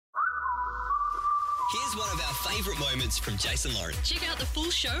Here's one of our favourite moments from Jason Lauren. Check out the full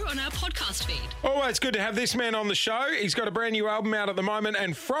show on our podcast feed. Always good to have this man on the show. He's got a brand new album out at the moment,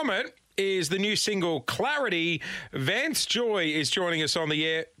 and from it is the new single, Clarity. Vance Joy is joining us on the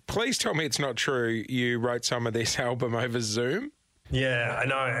air. Please tell me it's not true you wrote some of this album over Zoom. Yeah, I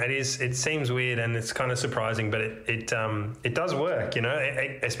know it is. It seems weird and it's kind of surprising, but it does work, you know.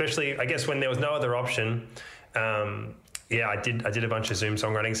 Especially, I guess, when there was no other option. I did a bunch of Zoom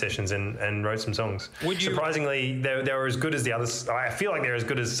songwriting sessions and wrote some songs. Surprisingly, they were as good as the others. I feel like they're as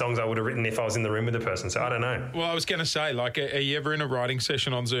good as songs I would have written if I was in the room with the person. So I don't know. Well, I was going to say, like, are you ever in a writing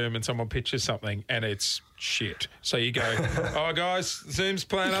session on Zoom and someone pitches something and it's shit? So you go, oh, guys, Zoom's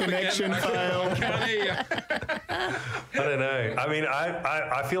playing up again. Connection failed. Can't hear you. I don't know. I mean,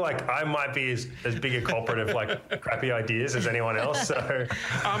 I feel like I might be as big a culprit of, like, crappy ideas as anyone else. So,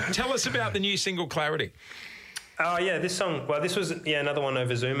 tell us about the new single, Clarity. Oh, yeah, this song, well, this was, another one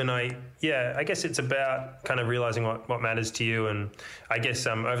over Zoom, and I guess it's about kind of realising what matters to you, and I guess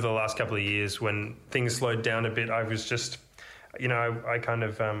over the last couple of years when things slowed down a bit, I was just, I kind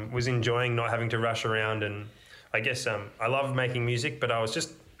of was enjoying not having to rush around, and I guess I love making music, but I was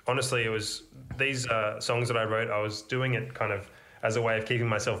just, honestly, it was these songs that I wrote, I was doing it kind of as a way of keeping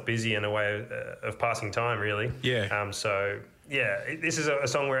myself busy and a way of passing time, really. Yeah. This is a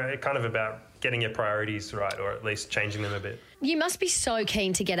song where it's kind of about getting your priorities right, or at least changing them a bit. You must be so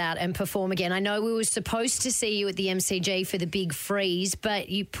keen to get out and perform again. I know we were supposed to see you at the MCG for the big freeze, but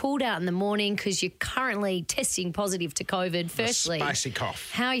you pulled out in the morning because you're currently testing positive to COVID. Firstly, spicy cough.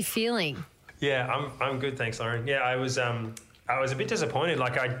 How are you feeling? Yeah, I'm good, thanks, Lauren. Yeah, I was a bit disappointed.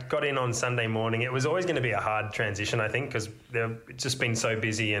 Like, I got in on Sunday morning. It was always going to be a hard transition, I think, because they've just been so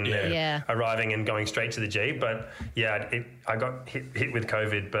busy and arriving and going straight to the G. But I got hit with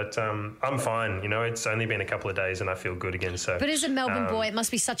COVID, but I'm fine. You know, it's only been a couple of days and I feel good again. So, but as a Melbourne boy, it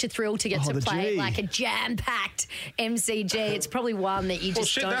must be such a thrill to get to play like a jam-packed MCG. It's probably one that you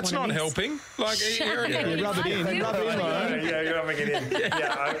just don't want to miss. That's not helping. Like, rub it in, Lauren. Yeah, you're rubbing it in.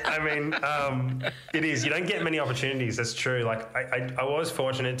 I mean, it is. You don't get many opportunities. That's true. Like, I was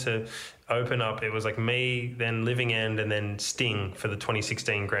fortunate to open up. It was like me, then Living End, and then Sting for the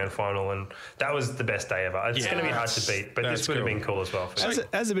 2016 grand final, and that was the best day ever. It's going to be hard to beat, but this would have been cool as well.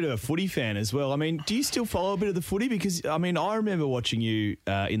 As a bit of a footy fan as well, I mean, do you still follow a bit of the footy? Because, I mean, I remember watching you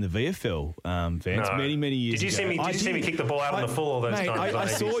in the VFL, Vance, many years ago. Did you see me kick the ball out on the full all those times? I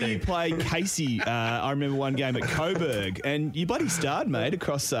saw you play Casey. I remember one game at Coburg, and you bloody starred, mate,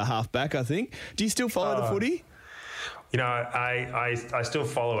 across half-back, I think. Do you still follow the footy? You know, I still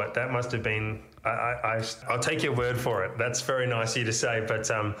follow it. That must have been. I'll take your word for it. That's very nice of you to say. But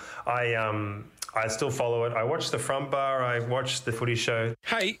I still follow it. I watch the Front Bar. I watch the footy show.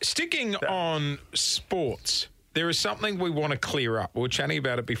 Hey, sticking on sports, there is something we want to clear up. We were chatting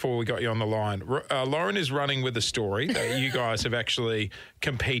about it before we got you on the line. Lauren is running with a story that you guys have actually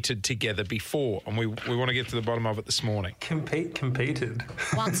competed together before, and we want to get to the bottom of it this morning. Competed.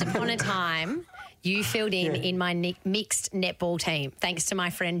 Once upon a time, you filled in my mixed netball team, thanks to my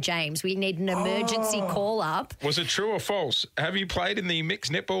friend James. We need an emergency call-up. Was it true or false? Have you played in the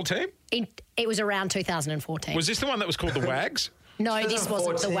mixed netball team? It was around 2014. Was this the one that was called the Wags? No, this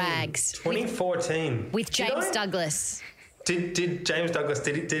wasn't the Wags. 2014. With James Douglas. Did James Douglas,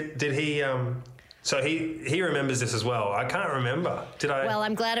 did he... So he remembers this as well. I can't remember. Did I? Well,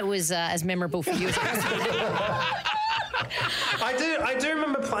 I'm glad it was as memorable for you as possible. I do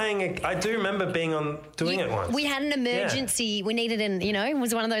remember playing. I do remember being doing it once. We had an emergency. Yeah. We needed it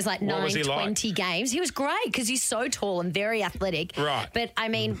was one of those like 9-20 games. He was great because he's so tall and very athletic. Right. But I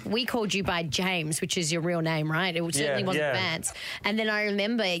mean, we called you by James, which is your real name, right? It certainly wasn't Vance. And then I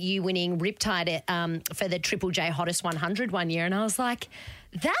remember you winning Riptide for the Triple J Hottest 100 one year, and I was like,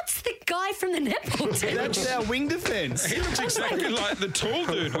 that's the guy from the netball team. That's our wing defence. He looks exactly like the tall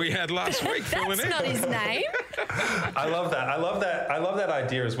dude we had last week filling in. That's not his name. I love that. I love that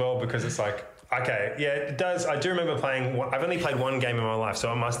idea as well, because it's like, okay, yeah, it does. I do remember playing. I've only played one game in my life,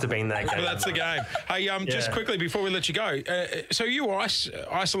 so it must have been that game. Well, that's the game. Hey, just quickly before we let you go, so you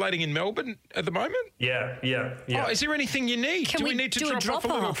isolating in Melbourne at the moment? Yeah. Oh, is there anything you need? Do we need to drop off a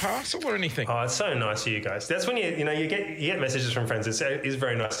little parcel or anything? Oh, it's so nice of you guys. That's when you get messages from friends. It is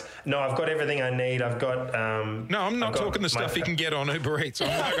very nice. No, I've got everything I need. I've got. No, I'm not talking the stuff you can get on Uber Eats.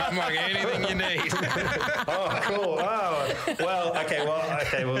 I'm like anything you need. Oh, cool. Oh, well, okay.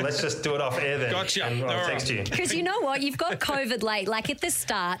 Well, let's just do it off air then. Gotcha. And I'll text you. Because you know what? You've got COVID late. Like at the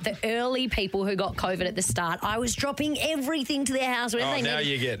start, the early people who got COVID at the start, I was dropping everything to their house. Oh, now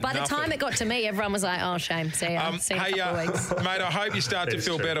you get By the nothing. time it got to me, everyone was like, oh, shame. See ya. See you in a couple of weeks. Mate, I hope you start to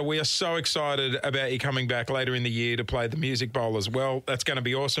feel better. We are so excited about you coming back later in the year to play the Music Bowl as well. That's going to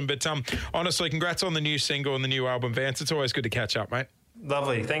be awesome. But honestly, congrats on the new single and the new album, Vance. It's always good to catch up, mate.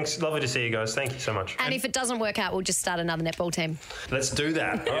 Lovely. Thanks. Lovely to see you guys. Thank you so much. And if it doesn't work out, we'll just start another netball team. Let's do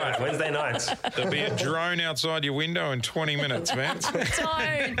that. All right, Wednesday nights. There'll be a drone outside your window in 20 minutes, Vance.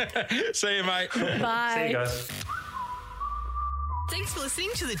 Don't. See you, mate. Bye. See you guys. Thanks for listening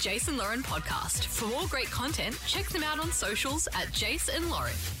to the Jason Lauren podcast. For more great content, check them out on socials at Jason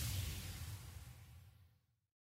Lauren.